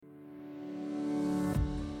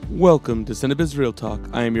Welcome to Cinebiz Real Talk.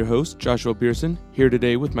 I am your host, Joshua Pearson, here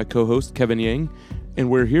today with my co-host, Kevin Yang, and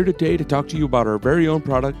we're here today to talk to you about our very own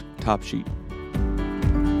product, TopSheet.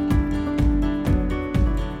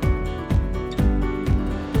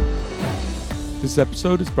 This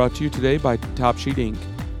episode is brought to you today by TopSheet Inc.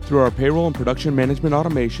 Through our payroll and production management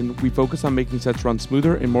automation, we focus on making sets run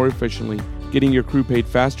smoother and more efficiently, getting your crew paid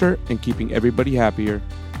faster, and keeping everybody happier.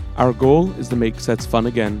 Our goal is to make sets fun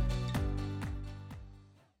again.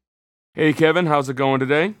 Hey Kevin, how's it going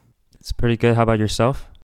today? It's pretty good. How about yourself?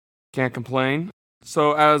 Can't complain.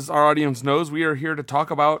 So as our audience knows, we are here to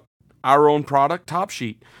talk about our own product,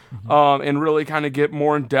 TopSheet, and really kind of get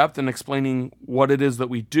more in depth in explaining what it is that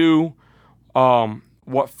we do,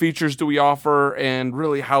 what features do we offer, and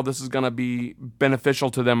really how this is going to be beneficial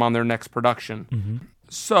to them on their next production.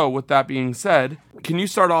 So with that being said, can you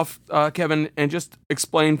start off, Kevin, and just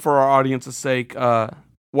explain for our audience's sake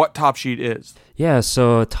what TopSheet is? Yeah,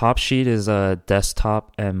 so TopSheet is a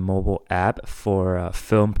desktop and mobile app for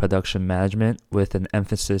film production management with an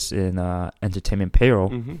emphasis in entertainment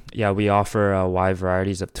payroll. Yeah, we offer a wide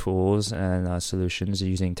varieties of tools and solutions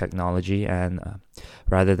using technology, and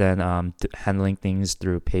rather than handling things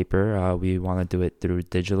through paper, we want to do it through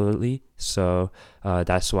digitally. So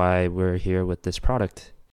that's why we're here with this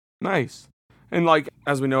product. Nice. And like,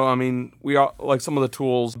 as we know, I mean, we are like some of the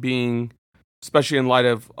tools being, especially in light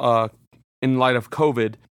of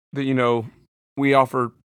COVID, that, we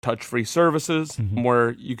offer touch-free services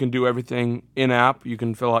where you can do everything in-app. You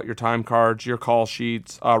can fill out your time cards, your call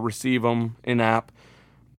sheets, receive them in-app.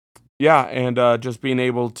 Yeah, and just being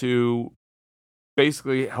able to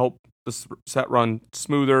basically help the set run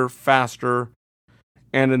smoother, faster,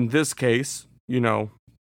 and in this case,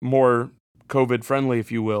 more COVID-friendly,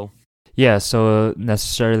 if you will. Yeah, so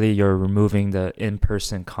necessarily you're removing the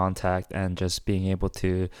in-person contact and just being able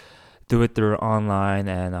to do it through online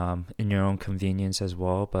and in your own convenience as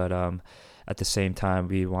well. But at the same time,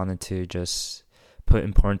 we wanted to just put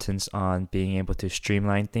importance on being able to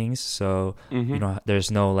streamline things. So,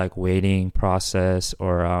 there's no like waiting process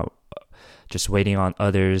or just waiting on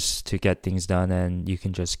others to get things done. And you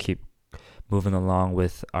can just keep moving along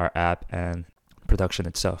with our app and production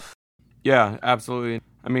itself. Yeah, absolutely.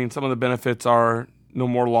 I mean, some of the benefits are no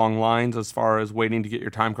more long lines as far as waiting to get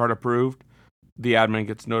your time card approved. The admin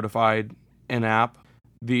gets notified in-app.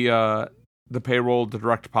 The payroll, the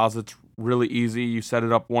direct deposit's really easy. You set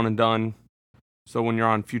it up one and done. So when you're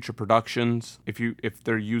on future productions, if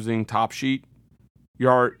they're using TopSheet,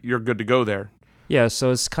 you're good to go there. Yeah,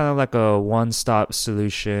 so it's kind of like a one-stop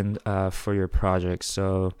solution for your project.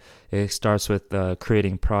 So it starts with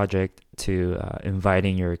creating project to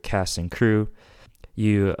inviting your cast and crew.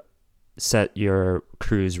 You set your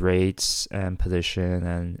crew's rates and position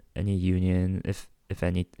and any union, if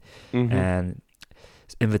any, and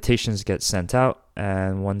invitations get sent out.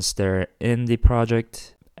 And once they're in the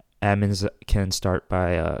project, admins can start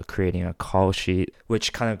by creating a call sheet,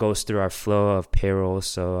 which kind of goes through our flow of payroll.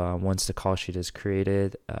 So once the call sheet is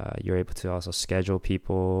created, you're able to also schedule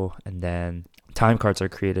people, and then time cards are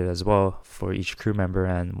created as well for each crew member.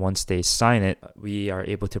 And once they sign it, we are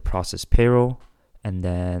able to process payroll, and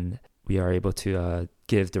then we are able to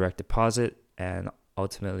give direct deposit and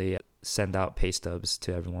ultimately send out pay stubs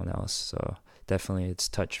to everyone else. So definitely it's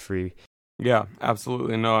touch-free. Yeah,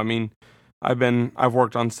 absolutely. No, I mean, I've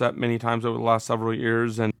worked on set many times over the last several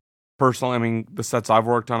years, and personally, I mean, the sets I've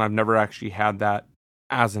worked on, I've never actually had that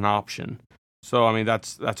as an option. So, I mean,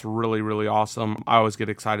 that's really, really awesome. I always get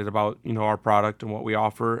excited about, our product and what we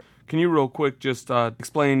offer. Can you real quick just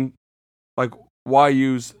explain, like, why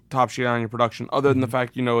use TopSheet on your production, other than the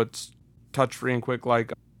fact, it's touch-free and quick?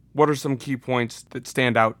 Like, what are some key points that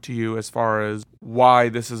stand out to you as far as why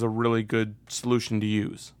this is a really good solution to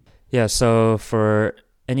use? Yeah, so for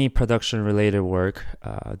any production-related work,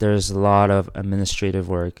 there's a lot of administrative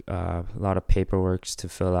work, a lot of paperwork to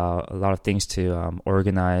fill out, a lot of things to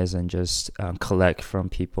organize and just collect from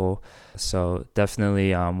people. So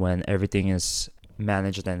definitely when everything is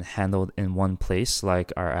managed and handled in one place,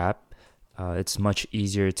 like our app, it's much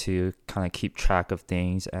easier to kind of keep track of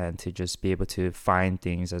things and to just be able to find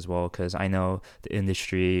things as well. Because I know the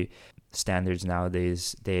industry standards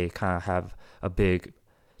nowadays, they kind of have a big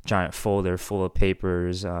giant folder full of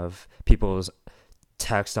papers of people's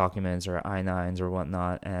tax documents or I-9s or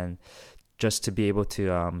whatnot. And just to be able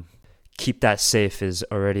to keep that safe is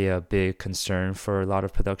already a big concern for a lot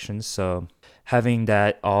of productions. So having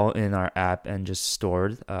that all in our app and just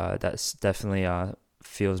stored, that's definitely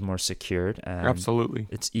feels more secured, and absolutely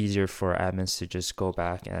it's easier for admins to just go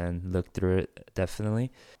back and look through it,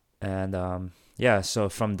 definitely. And so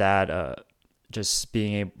from that, just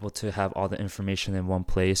being able to have all the information in one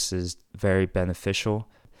place is very beneficial.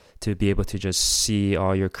 To be able to just see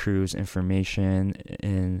all your crew's information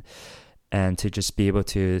and to just be able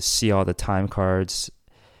to see all the time cards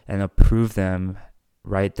and approve them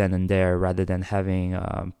right then and there, rather than having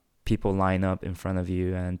people line up in front of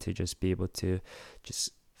you, and to just be able to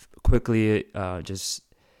just quickly just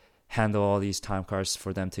handle all these time cards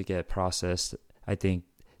for them to get processed. I think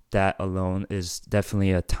that alone is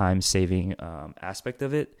definitely a time-saving aspect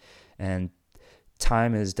of it, and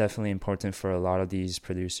time is definitely important for a lot of these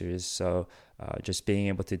producers. So just being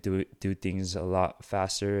able to do things a lot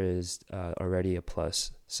faster is already a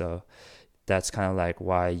plus. So that's kind of like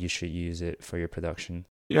why you should use it for your production.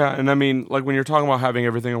 Yeah, and I mean, like when you're talking about having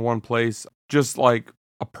everything in one place, just like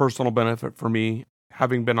a personal benefit for me,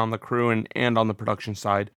 having been on the crew and on the production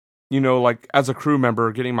side, you know, like as a crew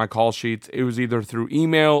member, getting my call sheets, it was either through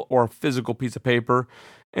email or a physical piece of paper.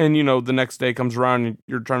 And, you know, the next day comes around and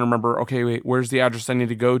you're trying to remember, okay, wait, where's the address I need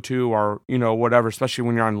to go to, or, you know, whatever, especially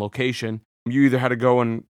when you're on location. You either had to go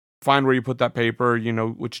and find where you put that paper, you know,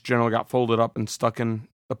 which generally got folded up and stuck in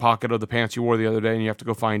the pocket of the pants you wore the other day, and you have to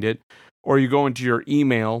go find it. Or you go into your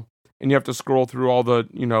email and you have to scroll through all the,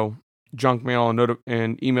 you know, junk mail and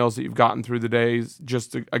emails that you've gotten through the days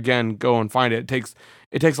just to, again, go and find it.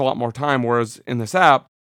 It takes a lot more time, whereas in this app,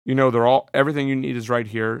 you know, everything you need is right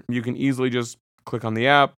here. You can easily just click on the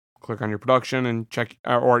app, click on your production and check,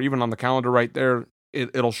 or even on the calendar right there,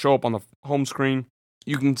 it'll show up on the home screen.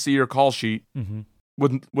 You can see your call sheet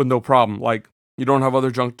with no problem. Like, you don't have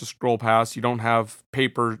other junk to scroll past. You don't have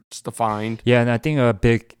papers to find. Yeah, and I think a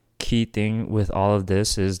big key thing with all of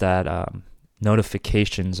this is that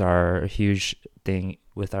notifications are a huge thing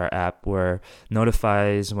with our app, where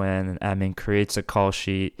notifies when an admin creates a call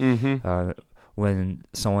sheet, when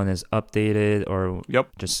someone is updated, or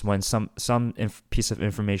just when some piece of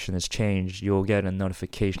information is changed, you'll get a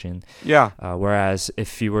notification. Yeah. Whereas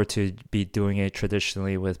if you were to be doing it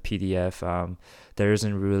traditionally with PDF, there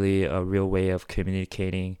isn't really a real way of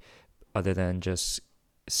communicating other than just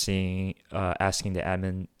asking the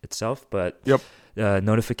admin itself. But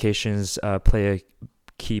notifications play a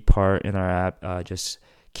key part in our app, just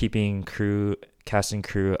keeping cast and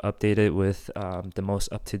crew updated with the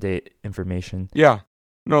most up-to-date information. Yeah.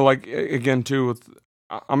 No, like, again, too,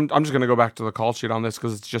 I'm just going to go back to the call sheet on this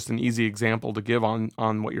because it's just an easy example to give on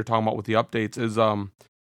what you're talking about with the updates is,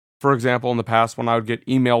 for example, in the past when I would get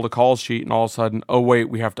emailed a call sheet and all of a sudden, oh, wait,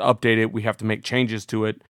 we have to update it, we have to make changes to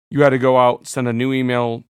it. You had to go out, send a new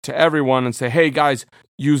email to everyone and say, hey, guys,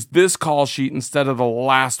 use this call sheet instead of the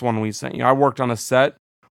last one we sent you. I worked on a set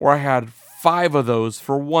where I had 5 of those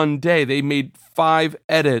for one day. They made 5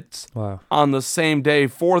 edits on the same day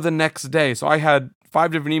for the next day. So I had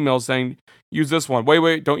 5 different emails saying, use this one.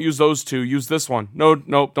 Wait, don't use those 2. Use this one. No,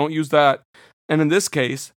 don't use that. And in this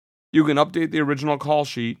case, you can update the original call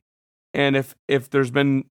sheet. And if there's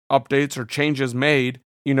been updates or changes made,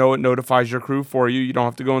 you know, it notifies your crew for you. You don't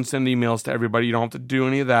have to go and send emails to everybody. You don't have to do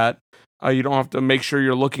any of that. You don't have to make sure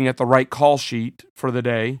you're looking at the right call sheet for the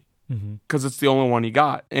day because it's the only one you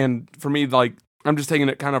got. And for me, like, I'm just taking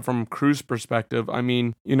it kind of from crew's perspective. I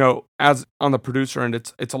mean, you know, as on the producer end,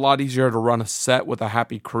 it's a lot easier to run a set with a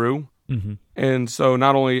happy crew. And so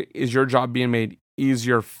not only is your job being made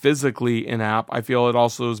easier physically in app, I feel it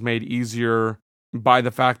also is made easier by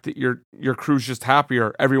the fact that your crew's just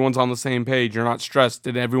happier. Everyone's on the same page. You're not stressed.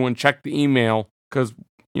 Did everyone check the email? Because,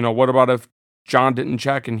 you know, what about if John didn't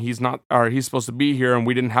check and he's supposed to be here and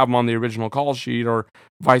we didn't have him on the original call sheet, or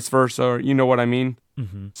vice versa, or you know what I mean?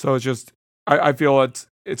 So it's just, I feel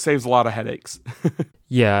it saves a lot of headaches.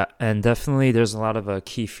 Yeah, and definitely there's a lot of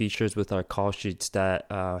key features with our call sheets that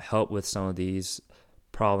help with some of these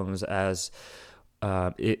problems, as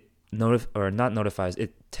it notifies.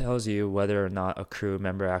 It tells you whether or not a crew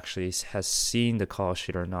member actually has seen the call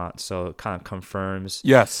sheet or not. So it kind of confirms.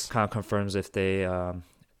 Yes. Kind of confirms if they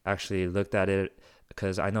actually looked at it,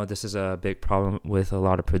 because I know this is a big problem with a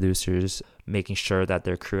lot of producers, making sure that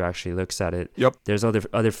their crew actually looks at it. Yep. There's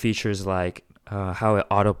other features like how it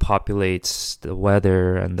auto-populates the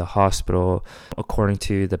weather and the hospital according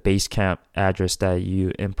to the base camp address that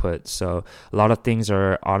you input. So a lot of things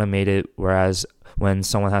are automated, whereas when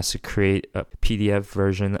someone has to create a PDF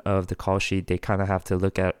version of the call sheet, they kind of have to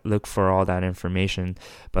look for all that information.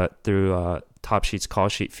 But through TopSheet's call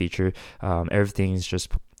sheet feature, everything's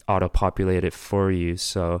just auto-populated for you.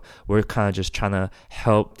 So we're kind of just trying to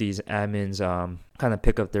help these admins kind of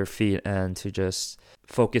pick up their feet and to just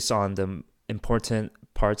focus on the important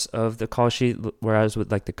parts of the call sheet, whereas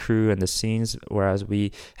with like the crew and the scenes, whereas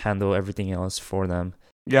we handle everything else for them.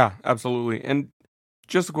 Yeah, absolutely. And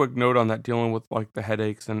just a quick note on that, dealing with like the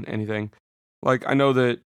headaches and anything. Like, I know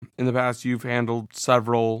that in the past you've handled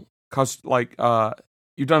several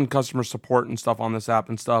you've done customer support and stuff on this app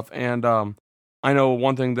and stuff. And I know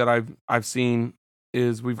one thing that I've seen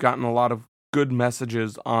is we've gotten a lot of good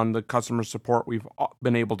messages on the customer support we've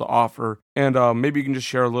been able to offer. And maybe you can just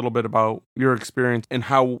share a little bit about your experience and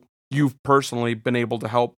how you've personally been able to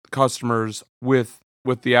help customers with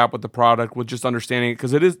the app, with the product, with just understanding it.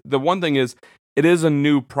 Because it is a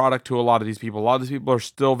new product to a lot of these people. A lot of these people are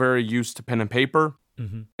still very used to pen and paper.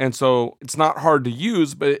 Mm-hmm. And so it's not hard to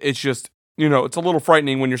use, but it's just, it's a little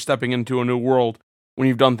frightening when you're stepping into a new world when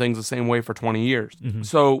you've done things the same way for 20 years. Mm-hmm.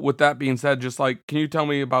 So with that being said, just can you tell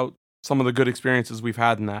me about some of the good experiences we've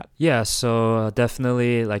had in that? Yeah, so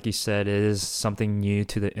definitely, like you said, it is something new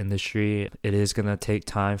to the industry. It is going to take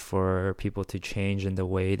time for people to change in the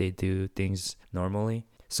way they do things normally.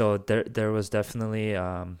 So there was definitely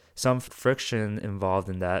some friction involved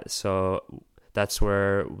in that. So that's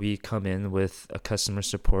where we come in with a customer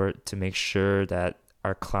support to make sure that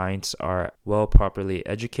our clients are properly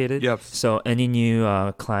educated. Yep. So any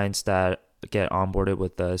new clients that get onboarded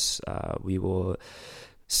with us, we will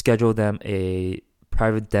schedule them a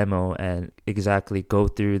private demo and exactly go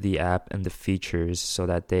through the app and the features so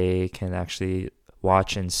that they can actually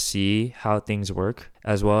watch and see how things work,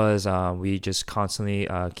 as well as we just constantly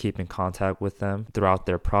keep in contact with them throughout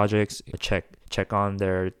their projects, check on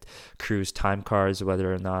their crew's time cards,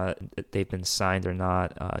 whether or not they've been signed or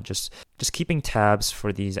not, just keeping tabs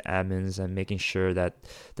for these admins and making sure that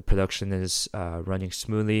the production is running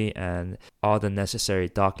smoothly and all the necessary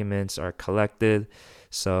documents are collected.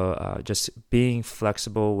 So just being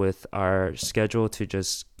flexible with our schedule to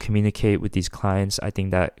just communicate with these clients, I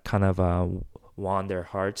think that kind of won their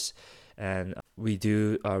hearts. And we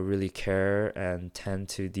do really care and tend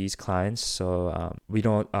to these clients. So we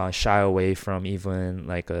don't shy away from even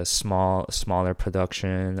like a smaller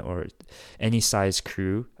production or any size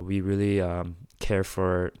crew. We really care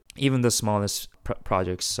for even the smallest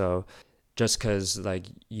projects. So just because like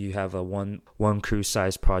you have a one crew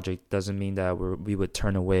size project doesn't mean that we would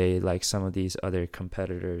turn away like some of these other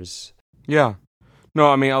competitors. Yeah. No,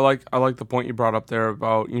 I mean, I like the point you brought up there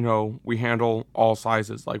about, we handle all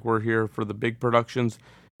sizes. Like, we're here for the big productions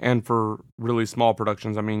and for really small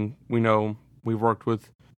productions. I mean, we know we've worked with,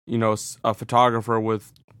 a photographer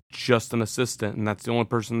with just an assistant, and that's the only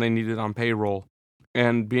person they needed on payroll.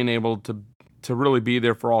 And being able to really be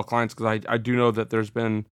there for all clients, because I do know that there's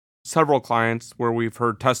been several clients where we've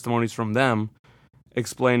heard testimonies from them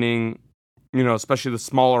explaining, especially the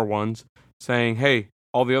smaller ones, saying, hey,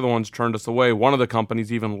 all the other ones turned us away. One of the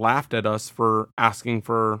companies even laughed at us for asking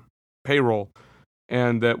for payroll,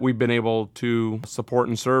 and that we've been able to support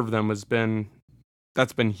and serve them that's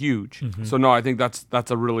been huge. Mm-hmm. So no, I think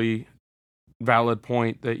that's a really valid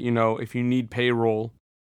point that, if you need payroll,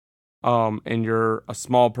 and you're a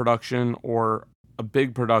small production or a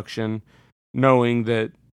big production, knowing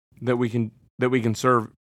that we can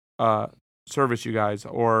service you guys,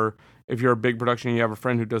 or if you're a big production and you have a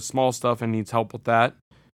friend who does small stuff and needs help with that,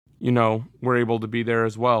 we're able to be there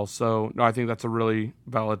as well. So no, I think that's a really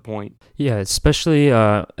valid point. Yeah, especially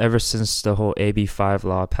ever since the whole AB5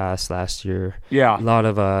 law passed last year. Yeah, a lot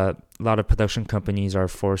of production companies are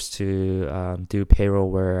forced to do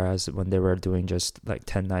payroll, whereas when they were doing just like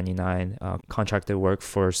 1099 contracted work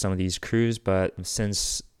for some of these crews. But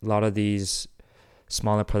since a lot of these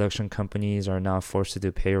smaller production companies are now forced to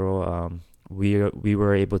do payroll, we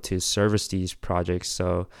were able to service these projects.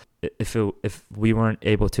 So if we weren't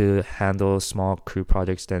able to handle small crew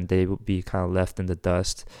projects, then they would be kind of left in the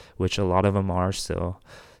dust, which a lot of them are still.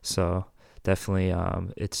 So definitely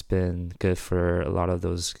it's been good for a lot of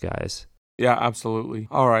those guys. Yeah, absolutely.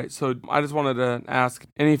 All right, so I just wanted to ask,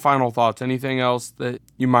 any final thoughts, anything else that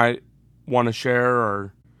you might want to share,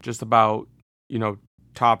 or just about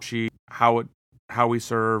TopSheet, how we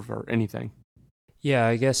serve, or anything? Yeah,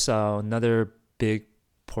 I guess another big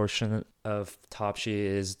portion of TopSheet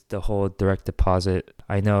is the whole direct deposit.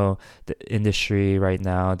 I know the industry right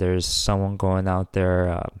now, there's someone going out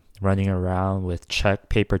there running around with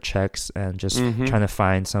paper checks and just trying to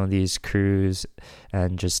find some of these crews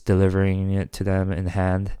and just delivering it to them in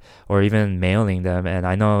hand, or even mailing them. And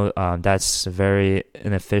I know that's very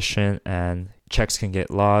inefficient and checks can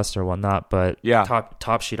get lost or whatnot, but yeah,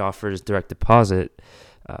 TopSheet offers direct deposit.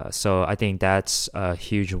 So I think that's a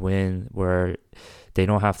huge win where they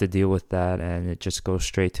don't have to deal with that and it just goes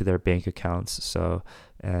straight to their bank accounts. So,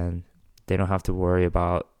 and they don't have to worry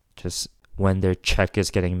about just when their check is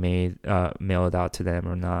getting mailed out to them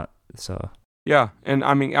or not. So, yeah. And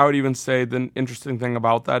I mean, I would even say the interesting thing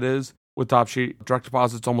about that is with TopSheet, direct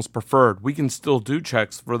deposit's almost preferred. We can still do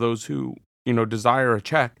checks for those who, desire a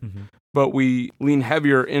check, but we lean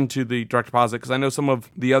heavier into the direct deposit because I know some of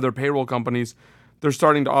the other payroll companies, they're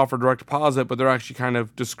starting to offer direct deposit, but they're actually kind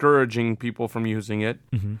of discouraging people from using it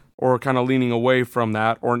or kind of leaning away from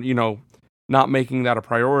that or, not making that a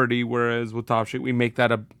priority. Whereas with TopSheet, we make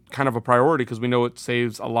that a kind of a priority because we know it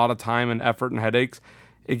saves a lot of time and effort and headaches.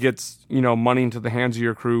 It gets, money into the hands of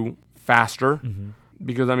your crew faster.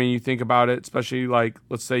 Because, you think about it, especially like,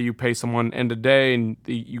 let's say you pay someone end of day and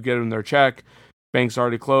you get them their check. Bank's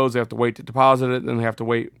already closed. They have to wait to deposit it. Then they have to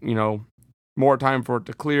wait, more time for it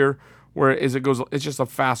to clear. Whereas it's just a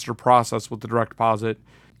faster process with the direct deposit.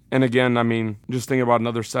 And again, just thinking about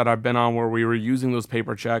another set I've been on where we were using those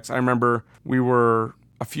paper checks. I remember we were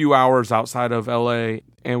a few hours outside of LA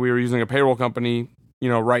and we were using a payroll company,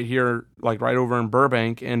 right here, like right over in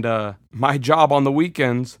Burbank. And my job on the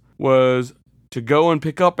weekends was to go and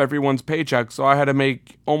pick up everyone's paycheck. So I had to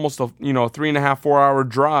make almost a 3.5, 4 hour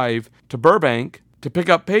drive to Burbank to pick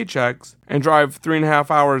up paychecks and drive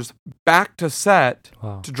 3.5 hours back to set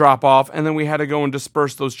to drop off. And then we had to go and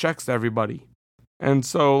disperse those checks to everybody. And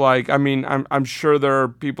so I'm sure there are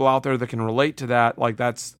people out there that can relate to that. Like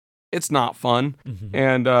it's not fun.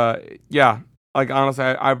 And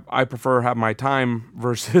honestly, I prefer have my time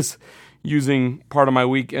versus using part of my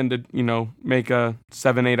weekend to, make a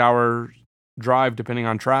 7-8 hour drive depending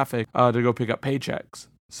on traffic to go pick up paychecks.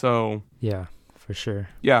 So yeah, for sure.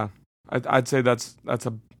 Yeah, I'd say that's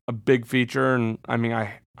a big feature, and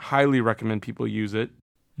I highly recommend people use it.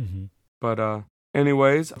 But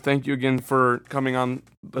anyways, thank you again for coming on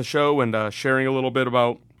the show and sharing a little bit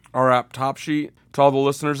about our app TopSheet. To all the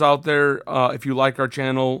listeners out there, if you like our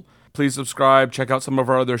channel, please subscribe, check out some of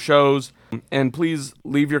our other shows, and please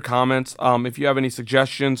leave your comments. If you have any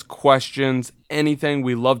suggestions, questions, anything,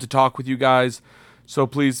 we love to talk with you guys. So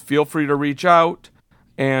please feel free to reach out.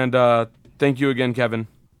 And thank you again, Kevin.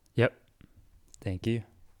 Yep. Thank you.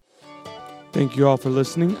 Thank you all for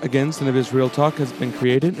listening. Again, Cineviz Real Talk has been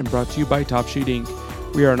created and brought to you by TopSheet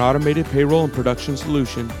Inc. We are an automated payroll and production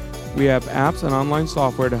solution. We have apps and online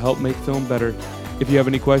software to help make film better. If you have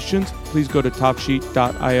any questions, please go to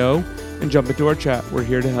topsheet.io and jump into our chat. We're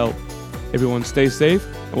here to help. Everyone stay safe,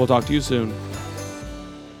 and we'll talk to you soon.